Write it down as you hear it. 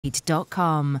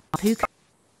Vintage.com.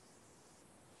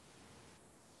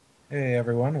 Hey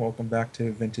everyone, welcome back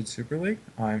to Vintage Super League.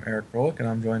 I'm Eric Rolick and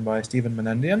I'm joined by Stephen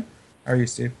Menendian. How are you,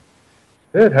 Steve?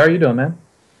 Good. How are you doing, man?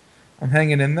 I'm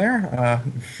hanging in there,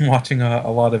 watching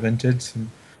a lot of Vintage, some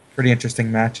pretty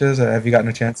interesting matches. Have you gotten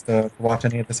a chance to watch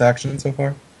any of this action so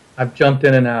far? I've jumped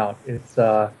in and out. It's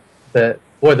the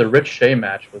Rich Shea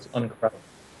match was incredible.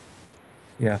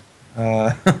 Yeah,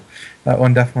 uh, that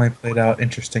one definitely played out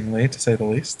interestingly, to say the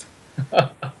least.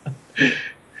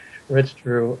 Rich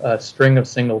drew a string of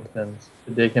singletons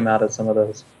to dig him out of some of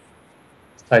those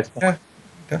tight spots. Yeah,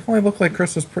 definitely looked like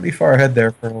Chris was pretty far ahead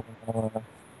there for a while.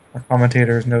 Our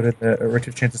commentators noted that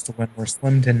Richard's chances to win were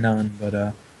slim to none, but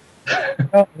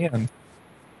well, in the end,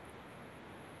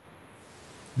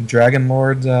 Dragon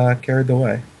Lords carried the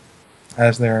way,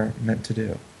 as they're meant to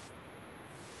do.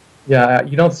 Yeah,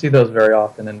 you don't see those very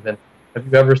often in vintage. Have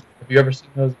you ever seen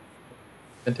those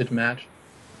vintage match?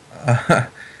 Uh,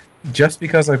 just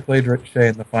because I played Rich Shea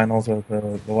in the finals of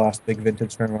the last big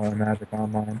vintage tournament on Magic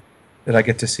Online, did I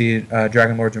get to see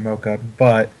Dragon Lord Jamocha,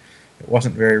 but it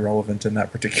wasn't very relevant in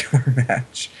that particular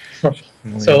match.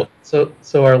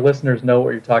 So our listeners know what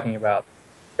you're talking about.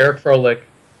 Eric Froelich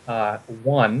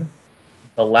won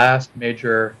the last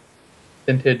major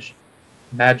vintage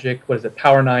Magic, what is it,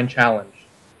 Power 9 Challenge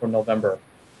from November.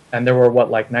 And there were,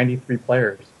 like 93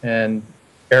 players. And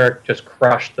Eric just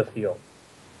crushed the field.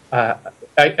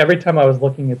 Every time I was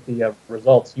looking at the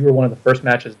results, you were one of the first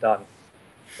matches done.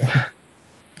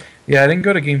 Yeah, I didn't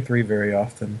go to Game 3 very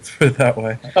often, let's put it that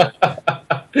way.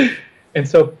 And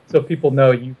so people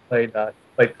know you played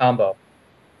combo.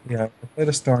 Yeah, I played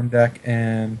a Storm deck,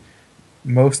 and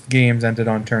most games ended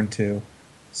on turn 2.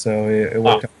 So it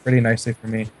worked out pretty nicely for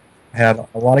me. I had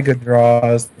a lot of good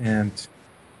draws, and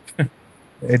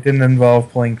it didn't involve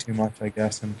playing too much, I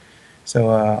guess. And so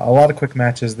a lot of quick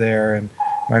matches there, and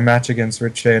my match against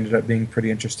Rich Shea ended up being pretty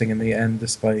interesting in the end,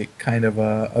 despite kind of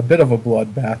a bit of a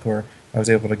bloodbath where I was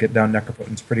able to get down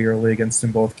Necropotence pretty early against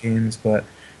him both games, but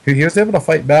he was able to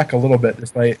fight back a little bit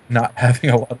despite not having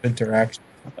a lot of interaction.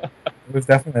 It was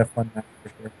definitely a fun match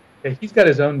for sure. Yeah, he's got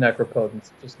his own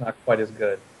Necropotence, just not quite as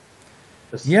good.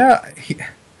 Yeah,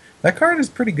 that card is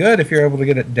pretty good if you're able to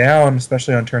get it down,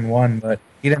 especially on turn 1, but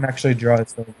he didn't actually draw it,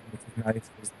 so it's nice.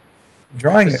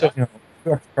 Drawing two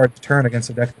extra cards a turn against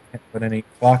a deck that can't put any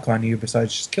block on you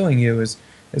besides just killing you is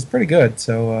pretty good.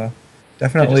 So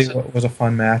definitely was a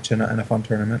fun match and a fun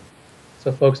tournament.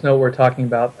 So folks know what we're talking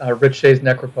about. Rich Shea's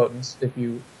Necropotence, if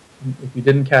you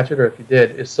didn't catch it, or if you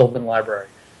did, is Sylvan Library,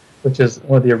 which is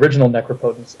one of the original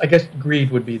Necropotence. I guess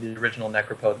Greed would be the original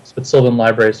Necropotence, but Sylvan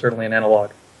Library is certainly an analog.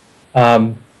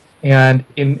 And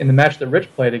in the match that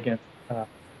Rich played against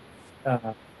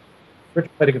Kapula,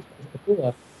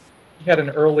 he had an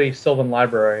early Sylvan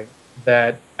Library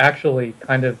that actually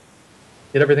kind of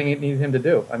did everything it needed him to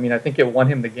do. I mean, I think it won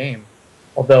him the game,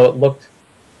 although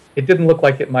it didn't look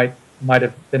like it might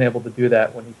have been able to do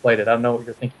that when he played it. I don't know what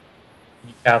you're thinking when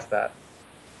you cast that.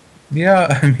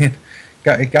 Yeah, I mean,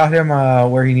 it got him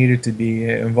where he needed to be.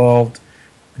 It involved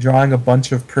drawing a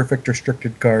bunch of perfect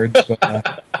restricted cards, but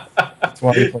that's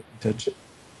why he played Vintage.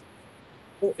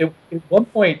 At one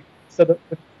point, so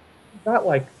he got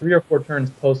like 3 or 4 turns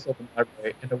post Sylvan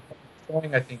Library, and it was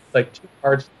showing, I think, like 2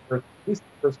 cards for at least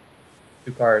the first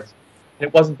 2 cards. And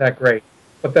it wasn't that great.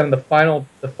 But then the final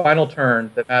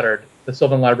turn that mattered, the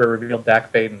Sylvan Library revealed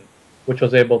Dak Faden, which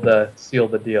was able to seal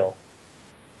the deal.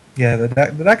 Yeah, the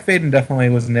Dak Faden definitely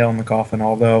was a nail in the coffin,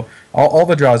 although all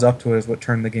the draws up to it is what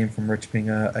turned the game from Rich being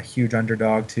a huge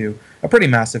underdog to a pretty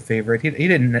massive favorite. He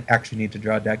didn't actually need to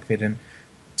draw Dak Faden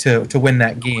to win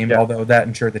that game, although that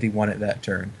ensured that he won it that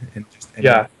turn.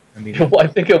 Well, I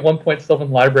think at one point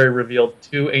Sylvan Library revealed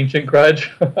 2 Ancient Grudge,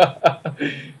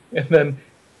 and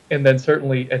then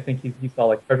certainly I think he saw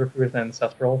like Treasure Cruise and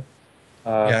Ancestral.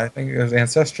 Yeah, I think it was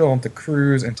Ancestral into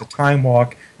Cruise into Time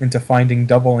Walk into finding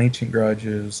double Ancient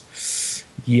Grudges.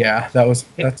 Yeah, that's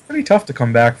pretty tough to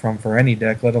come back from for any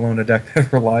deck, let alone a deck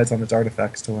that relies on its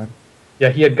artifacts to win. Yeah,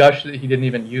 he had Gush that he didn't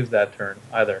even use that turn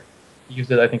either. He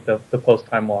used it, I think, the post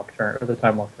Time Walk turn or the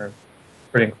Time Walk turn.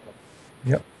 Pretty incredible.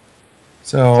 Yep.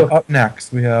 So up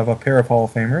next we have a pair of Hall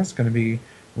of Famers. Going to be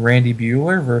Randy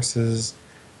Buehler versus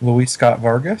Luis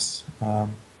Scott-Vargas.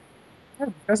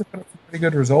 You guys have put up some pretty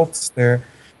good results there.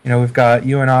 You know, we've got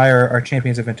you and I are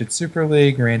champions of Vintage Super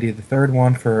League. Randy, the third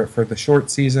one for the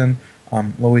short season.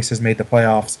 Luis has made the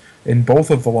playoffs in both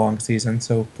of the long seasons,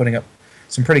 so putting up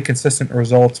some pretty consistent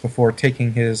results before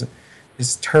taking his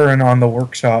turn on the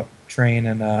workshop train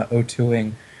and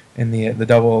O2ing in the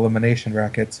double elimination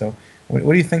bracket. So, what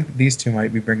do you think these two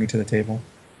might be bringing to the table?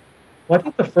 Well, I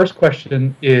think the first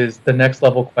question is the next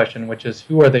level question, which is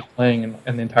who are they playing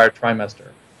in the entire trimester?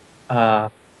 Uh,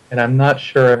 and I'm not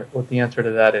sure what the answer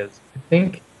to that is. I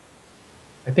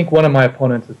think one of my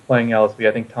opponents is playing LSV.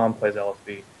 I think Tom plays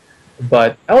LSV,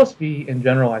 but LSV in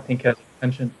general, I think has a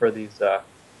penchant for these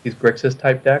Grixis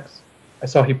type decks. I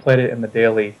saw he played it in the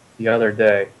daily the other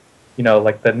day. You know,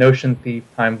 like the Notion Thief,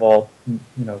 Time Vault,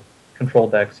 control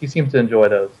decks. He seems to enjoy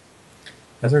those.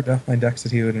 Those are definitely decks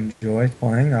that he would enjoy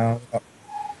playing. What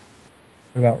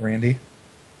about Randy?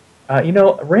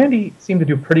 Randy seemed to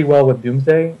do pretty well with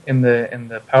Doomsday in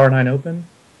the Power Nine Open,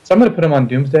 so I'm going to put him on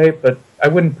Doomsday, but I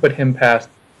wouldn't put him past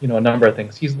a number of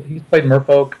things. He's played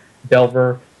Merfolk,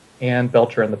 Delver, and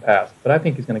Belcher in the past, but I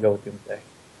think he's going to go with Doomsday.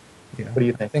 Yeah. What do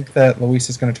you I think? think that Luis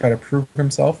is going to try to prove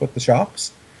himself with the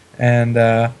shops, and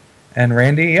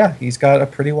Randy, yeah, he's got a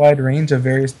pretty wide range of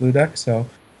various blue decks, so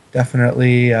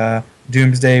definitely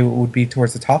Doomsday would be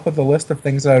towards the top of the list of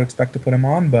things that I would expect to put him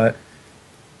on, but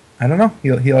I don't know.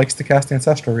 He likes to cast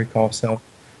Ancestral Recall, so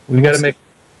we You got will to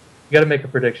see. make a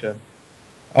prediction.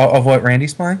 Of what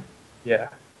Randy's playing. Yeah.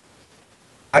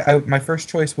 My first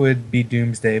choice would be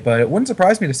Doomsday, but it wouldn't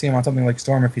surprise me to see him on something like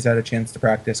Storm if he's had a chance to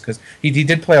practice, because he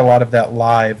did play a lot of that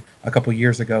live a couple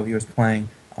years ago. He was playing,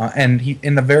 and he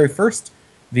in the very first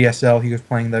VSL he was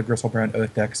playing the Gristlebrand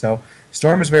Oath deck. So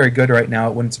Storm is very good right now.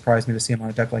 It wouldn't surprise me to see him on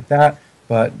a deck like that,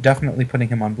 but definitely putting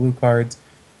him on blue cards.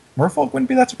 Merfolk wouldn't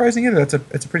be that surprising either. It's a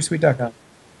pretty sweet deck. Yeah.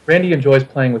 Randy enjoys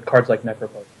playing with cards like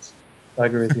Necropotence. So I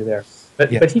agree with you there. But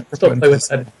Yes, he can still play with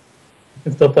that. He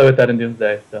can still play with that in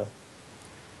Doomsday. So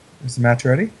is the match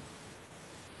ready?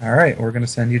 All right, we're going to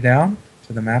send you down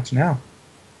to the match now.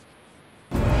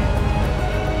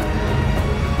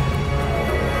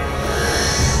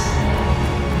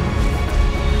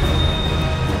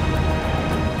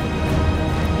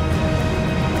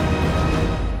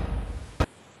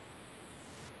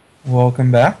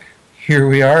 Welcome back. Here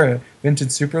we are at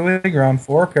Vintage Super League, round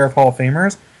 4, pair of Hall of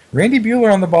Famers. Randy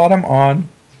Buehler on the bottom on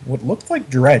what looked like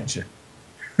Dredge.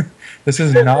 This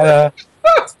is not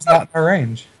in our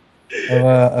range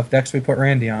of decks we put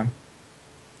Randy on.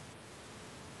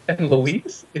 and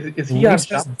Luis is he on Luis has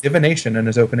shop? Divination in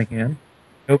his opening hand.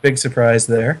 No big surprise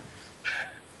there.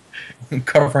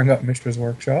 Covering up Mishra's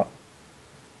Workshop.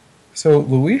 So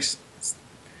Luis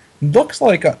looks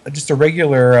like just a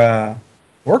regular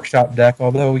workshop deck,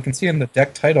 although we can see in the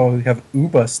deck title we have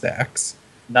Uba stacks.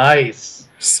 Nice.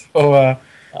 So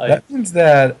that means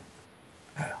that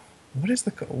what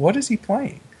is he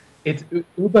playing? It's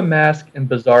Uba Mask and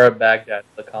Bizarra Baghdad,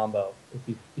 the combo.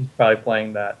 He's probably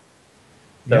playing that.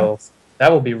 So Yes.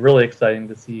 that will be really exciting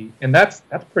to see. And that's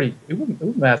pretty. Uba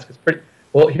Mask is pretty.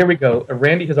 Well, here we go.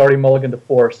 Randy has already mulliganed to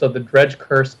 4, so the Dredge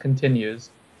curse continues.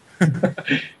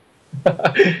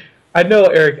 I know,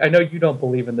 Eric. I know you don't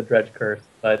believe in the Dredge curse,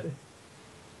 but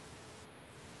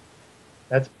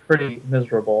that's pretty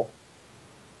miserable.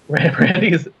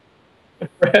 Randy's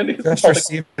Just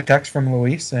received a text from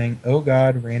Luis saying, "Oh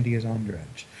God, Randy is on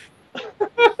Dredge."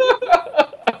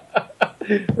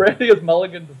 Randy is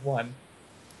mulliganed to 1.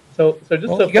 So just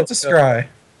well, so he gets a scry.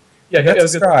 Yeah, he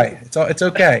gets a scry. It's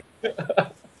okay.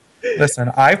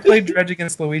 Listen, I played Dredge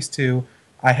against Luis too.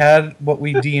 I had what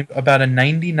we deemed about a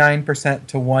 99%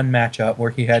 to 1 matchup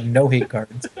where he had no hate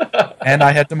cards, and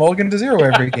I had to mulligan to 0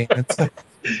 every game. So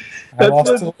I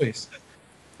lost to Luis.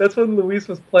 That's when Luis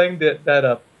was playing the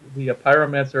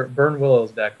Pyromancer Burn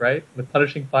Willows deck, right? With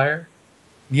Punishing Fire?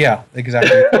 Yeah,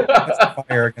 exactly. That's the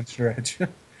fire against Dredge.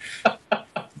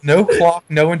 No clock,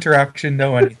 no interaction,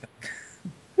 no anything.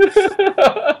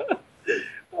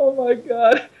 Oh my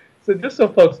god. So just so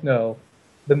folks know,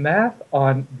 the math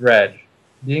on Dredge,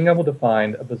 being able to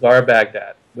find a Bizarre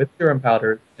Baghdad with Serum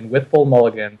Powders and with full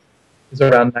mulligans is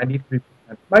around 93%.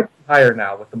 It might be higher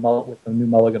now with the new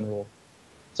mulligan rule.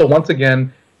 So once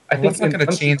again, I think it's not going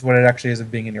to change what it actually is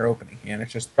of being in your opening hand.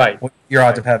 It's just right. What your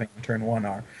odds of having on turn 1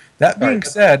 are. That being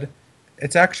said,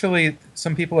 it's actually,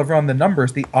 some people have run the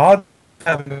numbers. The odds of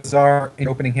having a Bizarre in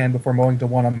opening hand before mulling to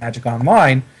 1 on Magic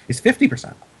Online is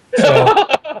 50%. So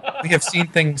we have seen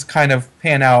things kind of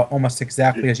pan out almost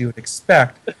exactly as you would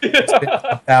expect. It's been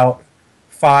about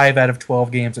 5 out of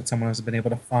 12 games that someone has been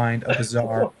able to find a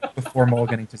Bizarre before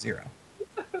mulliganing to 0.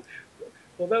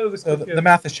 Well, that was so the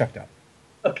math is checked out.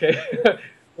 Okay.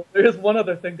 Well, there is one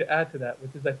other thing to add to that,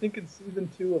 which is I think in Season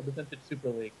 2 of the Vintage Super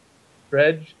League,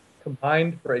 Dredge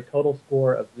combined for a total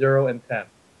score of 0 and 10.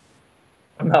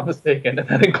 I'm not mistaken, and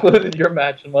that included your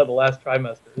match in one of the last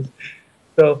trimesters.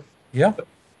 So yeah,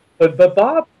 but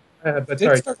Bob,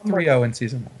 start 3-0 in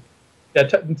Season 1.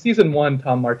 Yeah, in Season 1,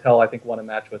 Tom Martell I think won a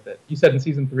match with it. You said in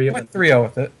Season 3 it went 3-0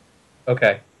 with it.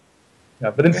 Okay. Yeah,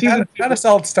 but in It season had a two,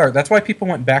 solid start. That's why people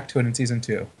went back to it in season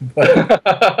 2. But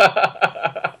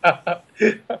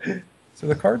so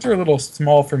the cards are a little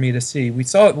small for me to see. We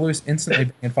saw it loose instantly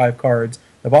bring in 5 cards.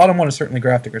 The bottom one is certainly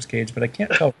Grafdigger's Cage, but I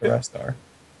can't tell what the rest are.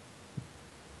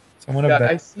 So I'm gonna yeah, bet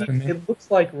I see. to me. It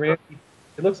looks like Randy.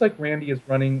 It looks like Randy is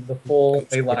running the full Coach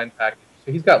Code. Leyline package.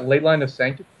 So he's got Leyline of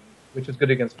Sanctity, which is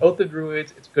good against Oath of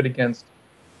Druids. It's good against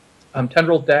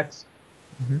Tendril decks,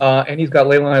 Mm-hmm. and he's got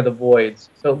Leyline of the Voids.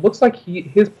 So it looks like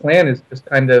his plan is just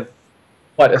kind of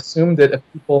assume that if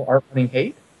people aren't running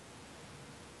hate.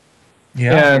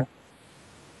 Yeah. And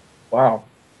wow,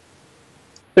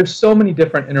 there's so many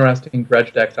different interesting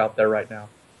dredge decks out there right now.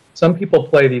 Some people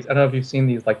play these. I don't know if you've seen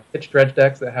these like pitch dredge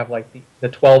decks that have like the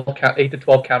 8 to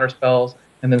 12 counter spells,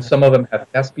 and then some of them have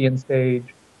Thespian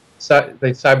Stage. So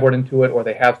they sideboard into it, or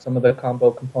they have some of the combo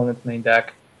components main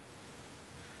deck.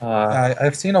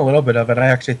 I've seen a little bit of it. I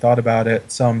actually thought about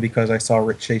it some because I saw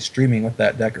Rich Chase streaming with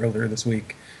that deck earlier this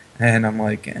week, and I'm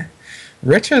like,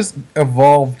 Rich has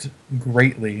evolved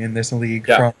greatly in this league.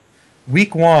 Yeah. From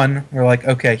week 1, we're like,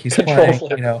 okay, he's playing,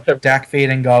 Dak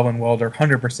Fade and Goblin Welder,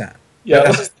 100%. Yeah,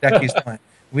 that's the deck he's playing.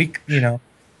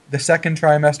 The second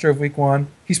trimester of week 1,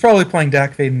 he's probably playing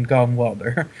Dak Fade and Goblin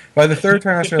Welder. By the third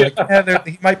trimester,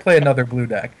 he might play another blue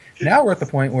deck. Now we're at the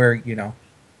point where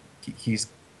he's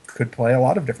could play a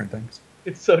lot of different things.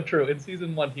 It's so true. In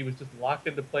season 1, he was just locked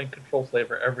into playing Control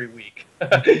Slaver every week,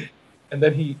 and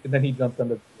then he jumped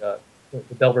onto the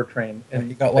Delver train, and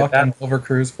he got locked on Delver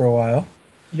Cruise for a while.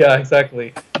 Yeah,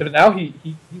 exactly. But now he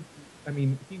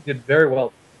did very well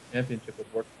in the championship with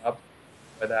Workshop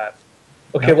by that.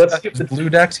 Okay, now let's skip the blue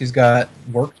decks. He's got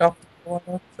Workshop.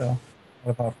 So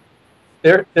what about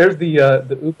there's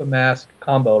the Upa Mask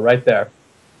combo right there.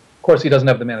 Of course, he doesn't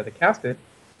have the mana to cast it.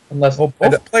 Unless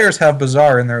both players have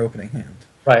Bazaar in their opening hand.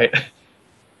 Right.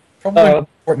 Probably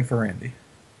important for Randy.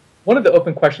 One of the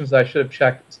open questions I should have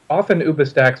checked. Often Uba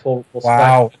stacks will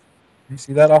wow. Spike. You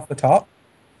see that off the top?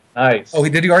 Nice. Oh,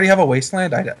 did you already have a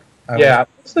Wasteland? Yeah.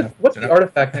 What's the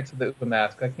artifact next to the Uba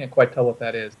Mask? I can't quite tell what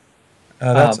that is.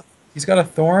 He's got a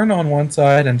Thorn on one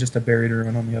side and just a Buried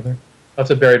Ruin on the other. Oh, it's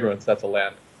a Buried Ruin, so that's a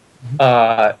land.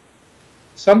 Mm-hmm.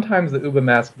 Sometimes the Uba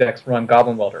Mask decks run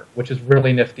Goblin Welder, which is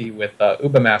really nifty with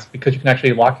Uba Mask because you can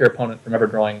actually lock your opponent from ever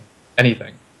drawing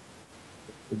anything.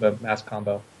 Uba Mask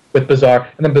combo with Bazaar,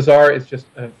 and then Bazaar is just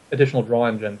an additional draw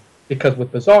engine because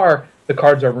with Bazaar the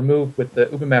cards are removed with the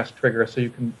Uba Mask trigger, so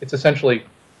it's essentially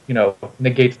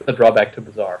negates the drawback to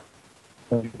Bazaar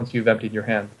once you've emptied your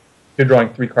hand. You're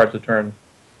drawing 3 cards a turn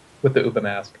with the Uba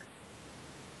Mask.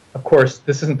 Of course,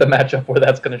 this isn't the matchup where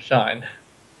that's going to shine.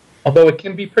 Although it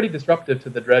can be pretty disruptive to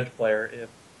the Dredge player if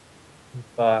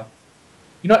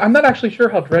I'm not actually sure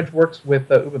how Dredge works with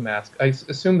Uba Mask. I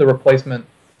assume the replacement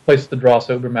places the draw,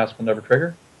 so Uba Mask will never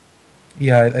trigger.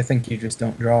 Yeah, I think you just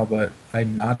don't draw, but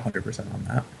I'm not 100% on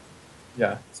that.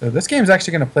 Yeah. So this game's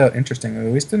actually going to play out interestingly.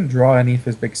 Luis didn't draw any of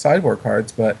his big sideboard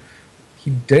cards, but he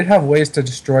did have ways to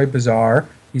destroy Bazaar.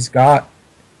 He's got,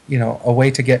 a way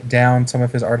to get down some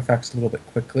of his artifacts a little bit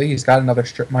quickly. He's got another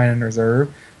Strip Mine in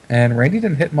reserve. And Randy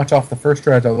didn't hit much off the first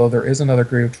dredge, although there is another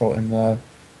Grave Troll in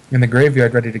the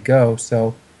graveyard ready to go.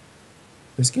 So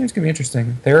this game's going to be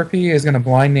interesting. Therapy is going to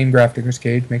blind name Grafdigger's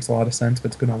Cage. Makes a lot of sense,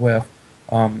 but it's going to whiff.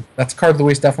 That's a card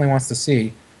Luis definitely wants to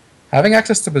see. Having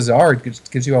access to Bazaar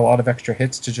gives you a lot of extra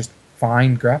hits to just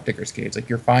find Grafdigger's Cage. Like,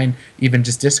 you're fine even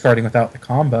just discarding without the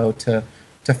combo to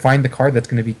find the card that's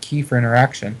going to be key for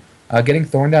interaction. Getting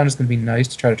Thorn down is going to be nice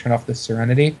to try to turn off this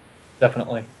Serenity.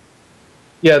 Definitely.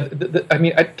 Yeah,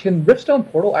 can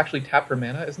Riftstone Portal actually tap for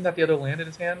mana? Isn't that the other land in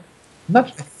his hand? I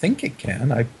think it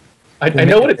can. I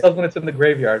know what it does when it's in the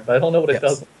graveyard, but I don't know what it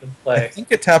does when it's in play. I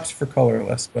think it taps for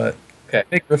colorless, but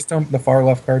make Riftstone the far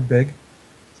left card big.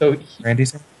 So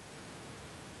Randy's.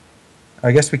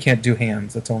 I guess we can't do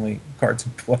hands. That's only cards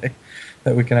in play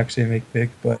that we can actually make big,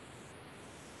 but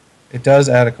it does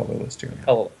add a colorless to your hand.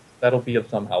 Colorless. That'll be of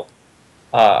some help.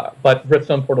 But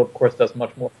Riftstone Portal, of course, does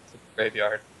much more in the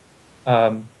graveyard.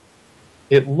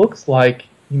 It looks like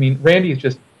Randy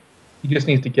just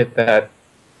needs to get that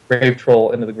Grave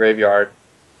Troll into the graveyard.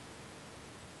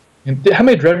 And how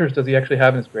many dredgers does he actually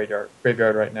have in his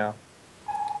graveyard right now?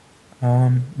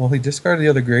 Well, he discarded the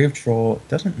other Grave Troll. It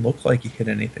doesn't look like he hit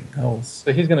anything else.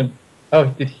 So he's gonna. Oh,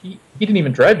 did he? He didn't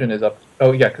even dredge in his up.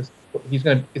 Oh yeah, because he's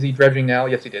gonna. Is he dredging now?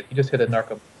 Yes, he did. He just hit a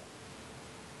Narco.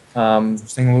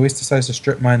 Interesting. Luis decides to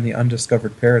strip mine the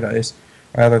Undiscovered Paradise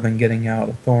rather than getting out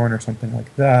a Thorn or something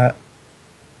like that.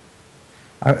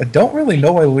 I don't really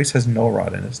know why Luis has No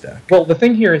Rod in his deck. Well, the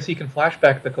thing here is he can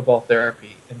flashback the Cabal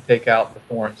Therapy and take out the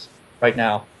Thorns right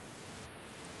now.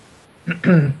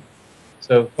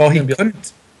 So he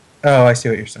couldn't. Oh, I see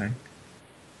what you're saying.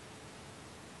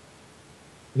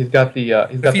 He's got the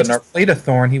If he just played a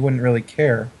Thorn, he wouldn't really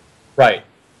care. right,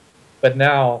 but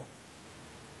now.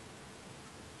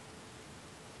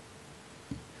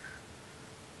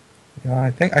 Yeah,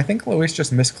 I think Luis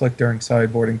just misclicked during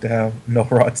sideboarding to have no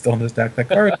rod still in his deck. That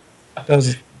card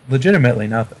does legitimately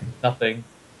nothing. Nothing.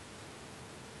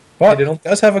 But he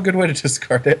does have a good way to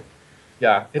discard it.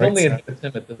 Yeah, it only inhibits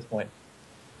him at this point.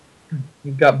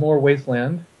 He's got more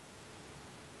Wasteland.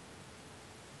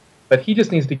 But he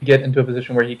just needs to get into a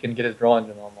position where he can get his draw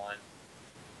engine online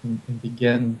and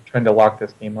begin trying to lock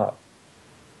this game up.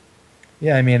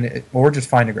 Yeah, I mean, or just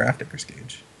find a Graph Digger's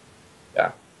Cage.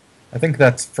 Yeah. I think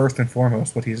that's first and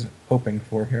foremost what he's hoping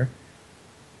for here.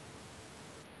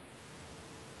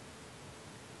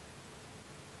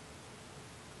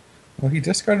 Well, he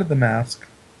discarded the Mask.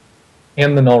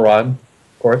 And the Null Rod,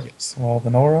 of course. Yes, well, the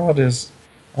Null Rod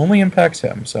only impacts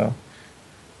him, so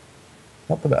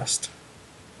not the best.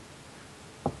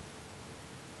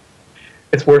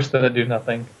 It's worse than a do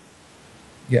nothing.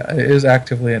 Yeah, it is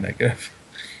actively a negative.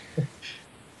 I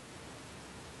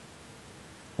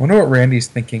wonder what Randy's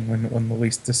thinking when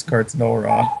Luis discards Null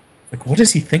Rod. Like, what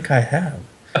does he think I have?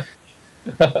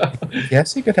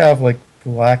 Yes, he could have, like,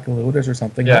 Black Lotus or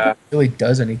something. Yeah. Nothing really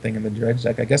does anything in the Dredge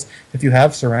deck. I guess if you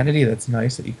have Serenity, that's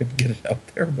nice that you could get it out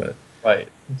there, but... Right.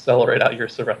 Accelerate out your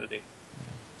Serenity.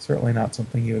 Certainly not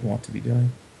something you would want to be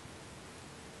doing.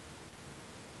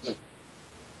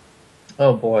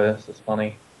 Oh boy, this is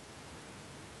funny.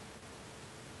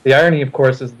 The irony, of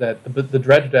course, is that the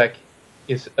Dredge deck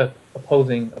is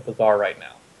opposing a Bazaar right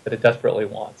now that it desperately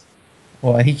wants.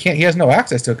 Well, and he has no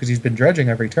access to it because he's been dredging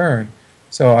every turn.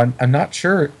 So I'm not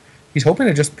sure. He's hoping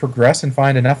to just progress and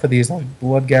find enough of these like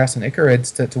Bloodghast and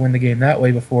Icarids to win the game that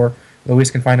way before Luis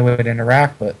can find a way to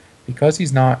interact. But because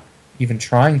he's not even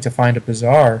trying to find a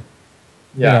Bazaar,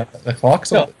 yeah, the clock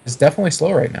is definitely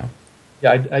slow right now.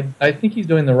 Yeah, I think he's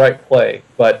doing the right play,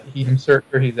 but I'm sure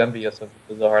he's envious of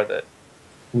the Bazaar that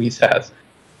Luis has.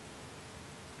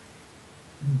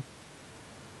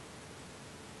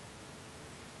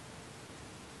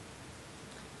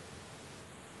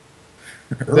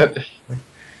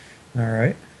 All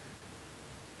right.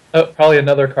 Oh, probably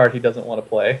another card he doesn't want to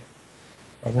play.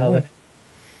 Probably.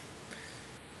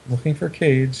 Looking for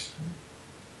Cage.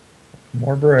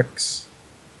 More bricks.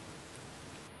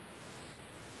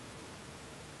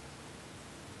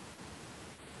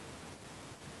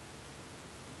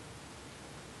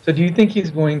 So do you think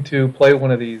he's going to play one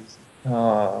of these,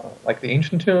 like the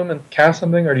Ancient Tomb, and cast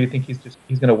something, or do you think he's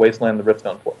going to Wasteland the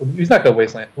Riftstone Portal? He's not going to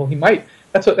Wasteland. Well, he might.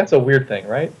 That's a weird thing,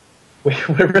 right?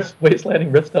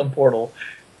 Wastelanding Riftstone Portal.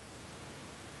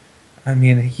 I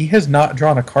mean, he has not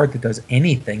drawn a card that does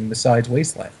anything besides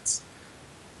Wastelands.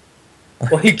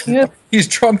 Well, he can't. He's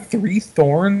drawn 3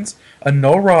 Thorns, a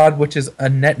No Rod, which is a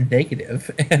net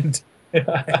negative, and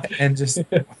just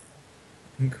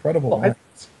incredible. Well,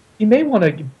 he may want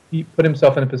to put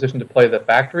himself in a position to play the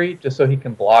Factory just so he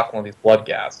can block one of these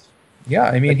Bloodghast. Yeah,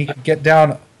 I mean, he can get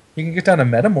down a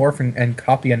Metamorph and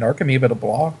copy a Narcomoeba to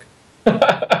block.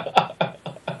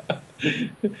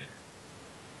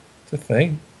 It's a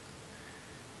thing.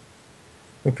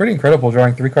 But pretty incredible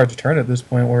drawing 3 cards a turn at this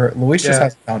point where Luis just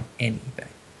hasn't found anything.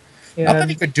 Yeah. Not that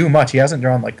he could do much. He hasn't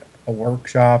drawn like a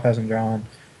Workshop, hasn't drawn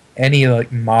any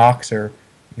like Mox or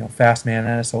Fast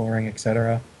Mana, Soul Ring,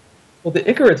 etc. Well, the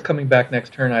Icarid's coming back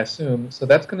next turn, I assume. So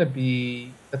that's going to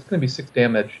be 6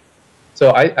 damage. So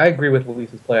I agree with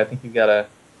Luis's play. I think you got to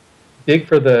dig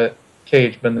for the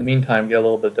Cage, but in the meantime, get a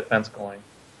little bit of defense going.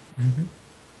 Mm-hmm.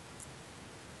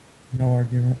 No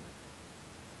argument.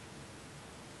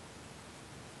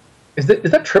 Is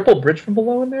that triple bridge from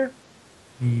below in there?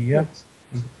 Yep.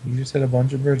 He just hit a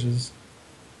bunch of bridges.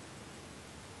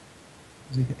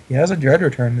 He has a Dread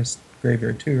Return in this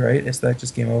graveyard too, right? Is that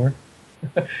just game over?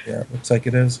 Yeah, it looks like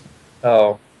it is.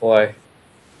 Oh, boy.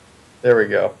 There we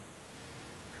go.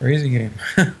 Crazy game.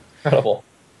 Incredible.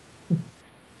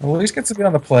 Well, Luis gets to be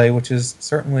on the play, which is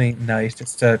certainly nice,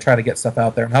 just to try to get stuff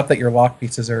out there. Not that your lock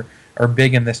pieces are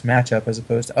big in this matchup as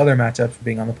opposed to other matchups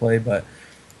being on the play, but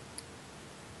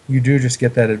you do just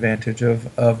get that advantage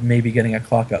of maybe getting a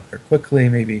clock out there quickly,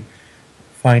 maybe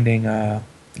finding, I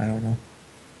don't know,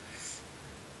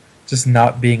 just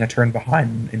not being a turn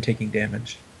behind and taking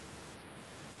damage.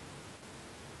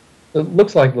 It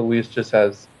looks like Luis just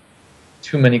has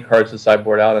too many cards to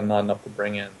sideboard out and not enough to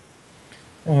bring in.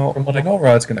 Well, the Null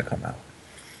Rod's going to come out.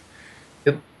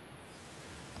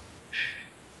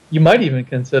 You might even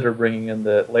consider bringing in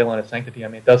the Leyline of Sanctity. I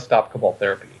mean, it does stop Cabal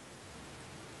Therapy.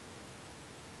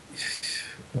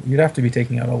 You'd have to be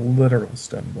taking out a literal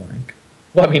stun blank.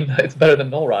 Well, I mean, it's better than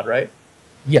Null Rod, right?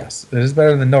 Yes, it is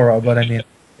better than Null Rod, but I mean,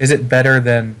 is it better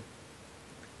than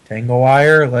tangle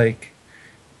wire? Like,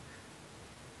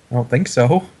 I don't think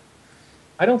so.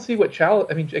 I don't see what Chalice.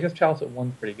 I mean, I guess Chalice at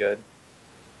 1's pretty good.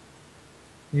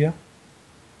 Yeah.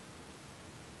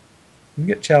 You can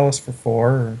get Chalice for 4,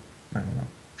 or I don't know.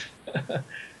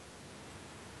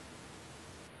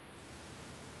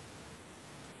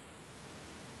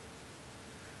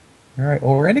 All right.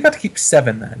 Well, Randy got to keep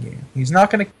 7 that game. He's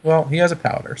not going to. Well, he has a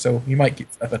powder, so he might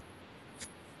keep 7.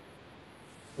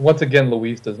 Once again,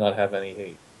 Luis does not have any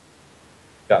hate.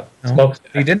 Got No,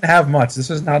 smokestack. he didn't have much. This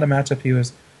was not a matchup he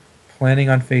was planning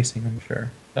on facing, I'm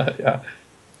sure. Yeah.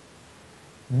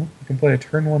 Well, you can play a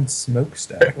turn 1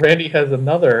 smokestack. Randy has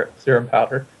another serum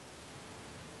powder.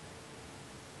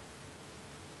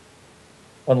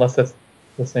 Unless that's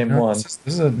the same No, one. this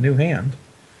is a new hand.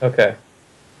 Okay.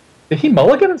 Did he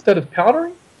mulligan instead of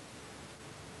powdering?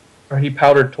 Or he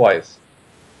powdered twice?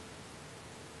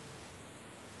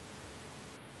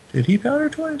 Did he powder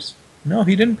twice? No,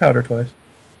 he didn't powder twice.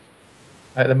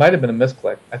 There might have been a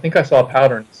misclick. I think I saw a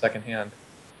powder in the second hand.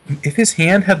 If his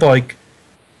hand had, like,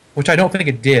 which I don't think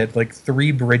it did, like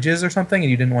 3 bridges or something,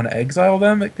 and you didn't want to exile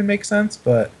them, it can make sense,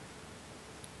 but...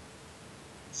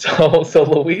 So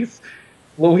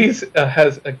Luis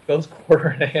has a ghost quarter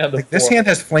and a hand of like, this 4. hand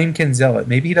has Flamekin Zealot.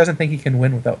 Maybe he doesn't think he can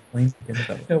win without Flamekin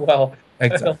Zealot. Well,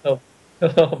 Exile. I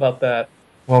don't know about that.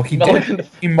 Well, he did.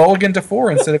 He mulliganed to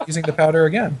 4 instead of using the powder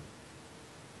again.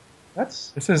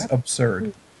 This is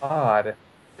absurd. Odd.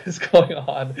 What's going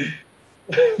on?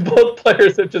 Both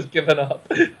players have just given up.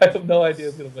 I have no idea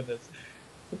who's going to win this.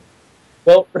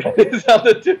 Well, Randy's on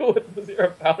the 2 with the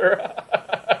 0 powder.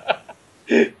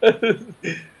 This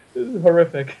is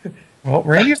horrific. Well,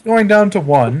 Randy's going down to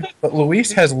 1, but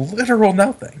Luis has literal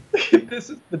nothing.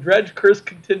 This is the dredge curse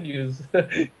continues.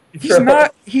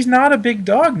 He's not a big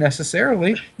dog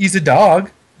necessarily. He's a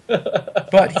dog,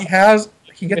 but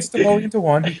he gets to mulligan to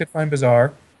 1. He could find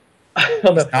Bazaar. He's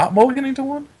not mulliganing to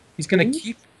 1. He's going to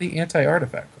keep the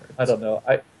anti-artifact cards. I don't know.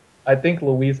 I think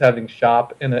Luis having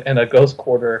shop in a ghost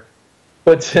quarter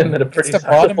puts him at a pretty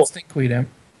sizable... bottom stinkweed him.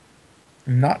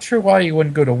 I'm not sure why he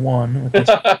wouldn't go to 1. With this.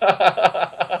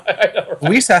 I know, right?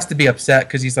 Luis has to be upset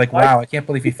because he's like, wow, I can't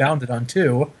believe he found it on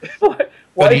 2.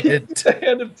 Why he didn't. A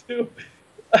hand of 2?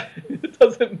 It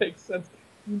doesn't make sense.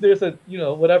 There's a,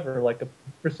 whatever, like a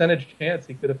percentage chance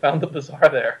he could have found the Bazaar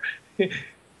there.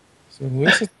 So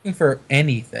Luis is looking for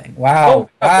anything. Wow.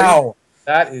 Oh, wow.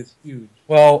 That is huge.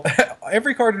 Well,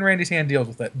 every card in Randy's hand deals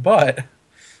with it, but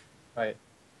right.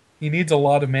 He needs a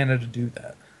lot of mana to do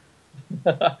that.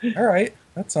 All right.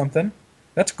 That's something.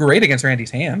 That's great against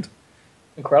Randy's hand.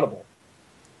 Incredible.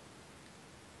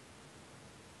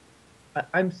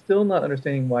 I'm still not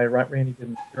understanding why Randy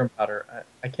didn't Serum Powder.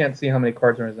 I can't see how many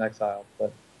cards are in his exile,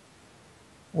 but...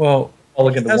 Well,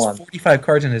 he has 45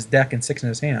 cards in his deck and 6 in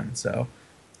his hand, so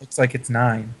looks like it's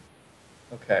 9.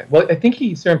 Okay. Well, I think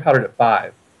he Serum Powdered at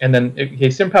 5, and then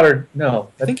he Serum Powdered... No.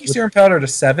 I think he Serum Powdered a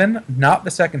 7, not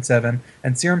the second 7,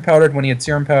 and Serum Powdered when he had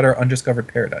Serum Powder Undiscovered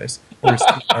Paradise.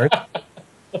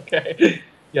 Okay.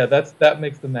 Yeah, that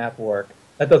makes the math work.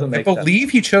 That doesn't make sense. I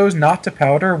believe he chose not to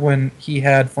powder when he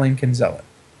had Flamekin Zealot.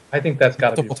 I think that's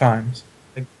got to be multiple times.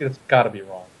 It's got to be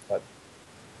wrong, but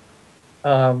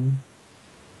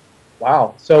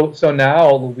wow. So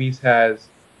now Luis has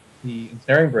the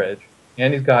Ensnaring Bridge,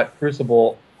 and he's got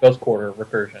Crucible, Ghost Quarter,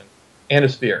 Recursion, and a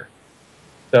Sphere.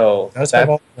 So that's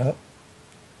all that.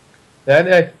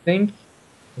 That I think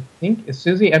as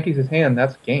soon as he empties his hand,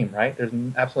 that's game, right? There's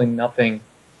absolutely nothing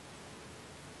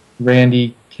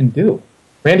Randy can do.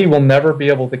 Randy will never be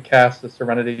able to cast the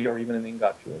Serenity or even an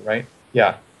Ingot Jewel, right?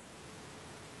 Yeah.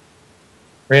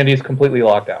 Randy is completely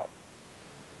locked out.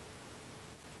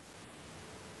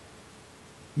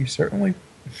 You're certainly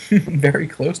very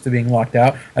close to being locked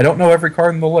out. I don't know every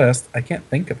card in the list. I can't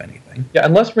think of anything. Yeah,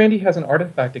 unless Randy has an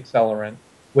Artifact Accelerant,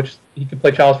 which he could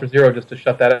play Chalice for 0 just to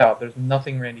shut that out. There's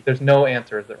nothing Randy... There's no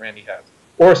answers that Randy has.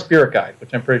 Or a Spirit Guide,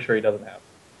 which I'm pretty sure he doesn't have.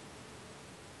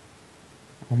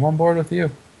 I'm on board with you.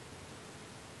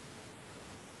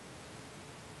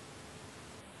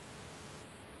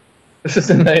 This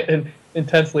is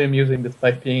intensely amusing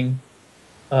despite being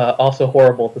also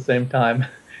horrible at the same time.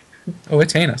 Oh,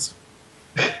 it's heinous.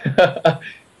 The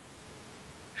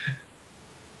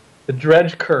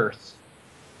Dredge Curse.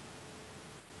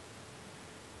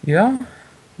 Yeah.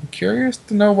 I'm curious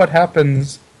to know what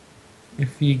happens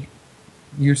if he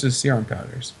uses Serum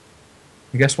Powders.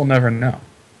 I guess we'll never know.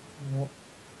 Yep.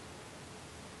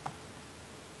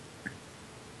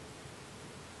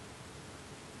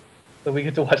 So we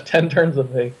get to watch 10 turns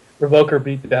of a Revoker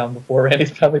beatdown before Randy's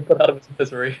finally put out of his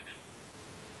misery.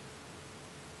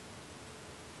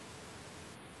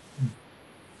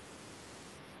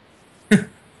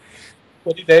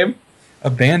 What do you name?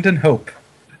 Abandon Hope.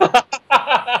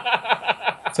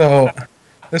 So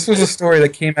this was a story that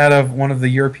came out of one of the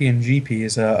European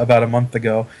GPs about a month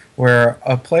ago, where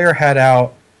a player had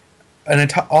out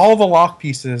all the lock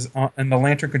pieces in the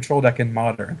Lantern control deck in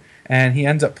Modern, and he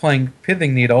ends up playing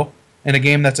Pithing Needle in a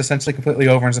game that's essentially completely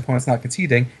over and his opponent's not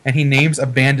conceding, and he names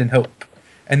Abandon Hope.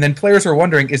 And then players were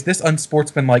wondering, is this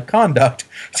unsportsmanlike conduct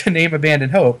to name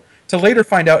Abandon Hope? To later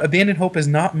find out, Abandon Hope is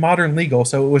not Modern legal,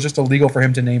 so it was just illegal for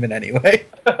him to name it anyway.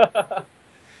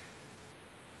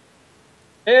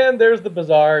 And there's the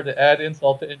Bazaar to add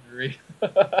insult to injury.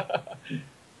 Yeah,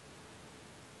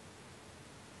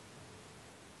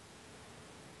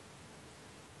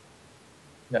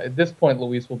 at this point,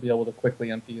 Luis will be able to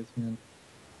quickly empty his hand.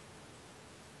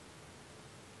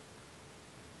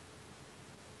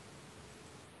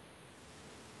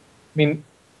 I mean,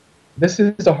 this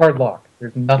is a hard lock.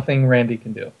 There's nothing Randy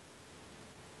can do.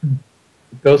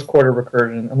 Ghost Quarter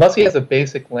Recursion, unless he has a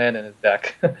basic land in his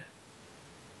deck.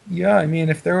 Yeah, I mean,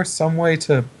 if there was some way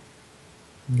to...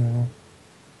 No.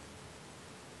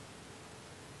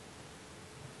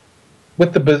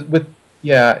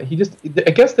 Yeah, he just...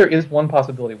 I guess there is one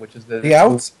possibility, which is that...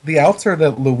 The outs are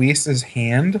that Luis's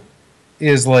hand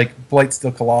is like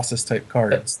Blightsteel Colossus type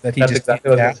cards that he that's just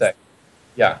exactly what I was going to say.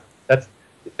 Yeah, that's...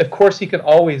 Of course, he can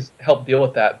always help deal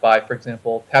with that by, for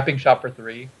example, tapping shop for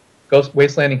 3,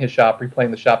 wastelanding his shop,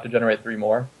 replaying the shop to generate 3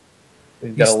 more. So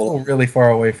he's still really far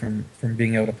away from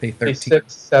being able to pay 13.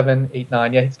 6, 7, 8,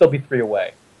 9. Yeah, he'd still be 3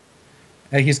 away.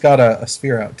 And he's got a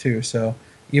sphere out too, so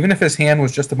even if his hand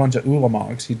was just a bunch of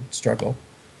Ulamogs, he'd struggle.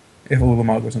 If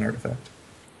Ulamog was an artifact.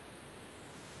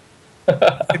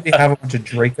 If you have a bunch of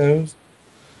Dracos.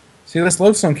 See, this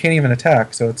Lodestone can't even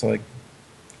attack, so it's like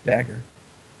dagger.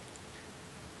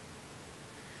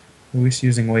 Luis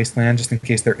using Wasteland just in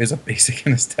case there is a basic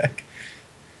in his deck.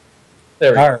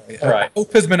 There we go. All right.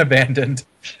 Hope has been abandoned.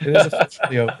 It is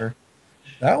officially over.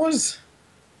 That was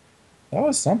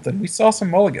something. We saw some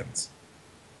mulligans.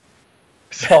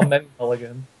 We saw many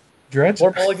mulligans. Dredge?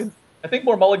 More mulligans. I think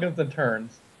more mulligans than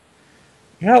turns.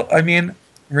 Yeah, I mean,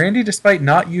 Randy, despite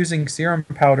not using Serum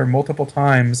Powder multiple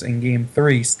times in Game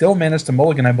 3, still managed to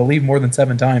mulligan, I believe, more than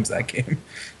 7 times that game.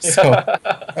 So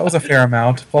that was a fair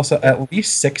amount. Plus, at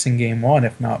least 6 in Game 1,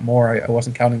 if not more. I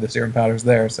wasn't counting the Serum Powders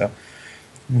there. So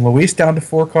Luis down to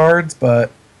 4 cards,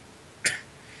 but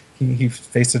he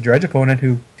faced a Dredge opponent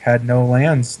who had no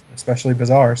lands, especially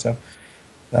Bazaar. So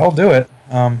that'll do it.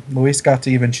 Luis got to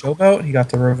even showboat. He got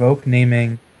to revoke,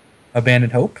 naming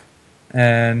Abandoned Hope.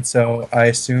 And so I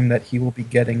assume that he will be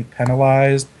getting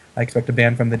penalized. I expect a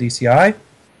ban from the DCI,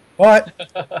 but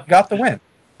he got the win,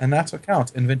 and that's what counts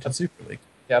in Vintage Super League.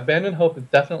 Yeah, Abandoned Hope is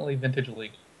definitely Vintage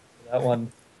League. That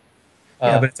one.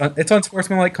 Yeah, but it's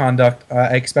unsportsmanlike conduct.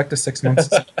 I expect a 6-month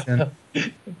suspension.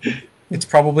 It's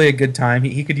probably a good time.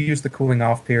 He could use the cooling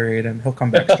off period, and he'll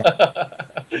come back strong.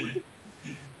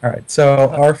 All right, so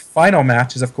our final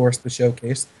match is, of course, the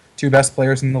showcase. 2 best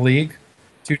players in the league.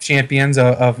 2 champions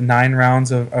of 9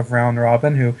 rounds of round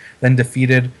robin who then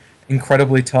defeated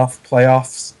incredibly tough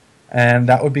playoffs, and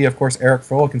that would be, of course, Eric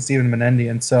Froelich and Stephen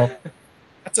Menendian. So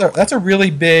that's a really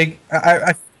big.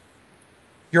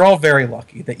 You're all very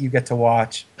lucky that you get to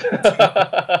watch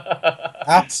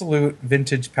absolute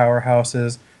vintage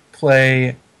powerhouses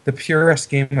play the purest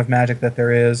game of Magic that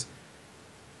there is.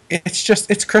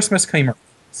 It's Christmas came.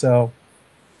 So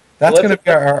that's going to be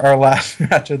our last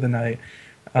match of the night.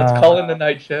 Let's call in the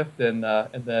night shift, and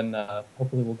then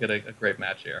hopefully we'll get a great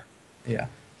match here. Yeah.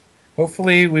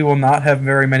 Hopefully we will not have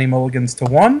very many mulligans to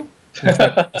 1. We'll try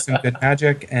to play some good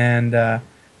Magic, and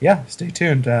yeah, stay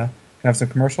tuned. Gonna have some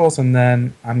commercials, and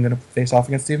then I'm going to face off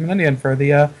against Steve Menendian for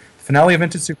the finale of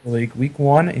Vintage Super League, Week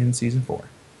 1 in Season 4.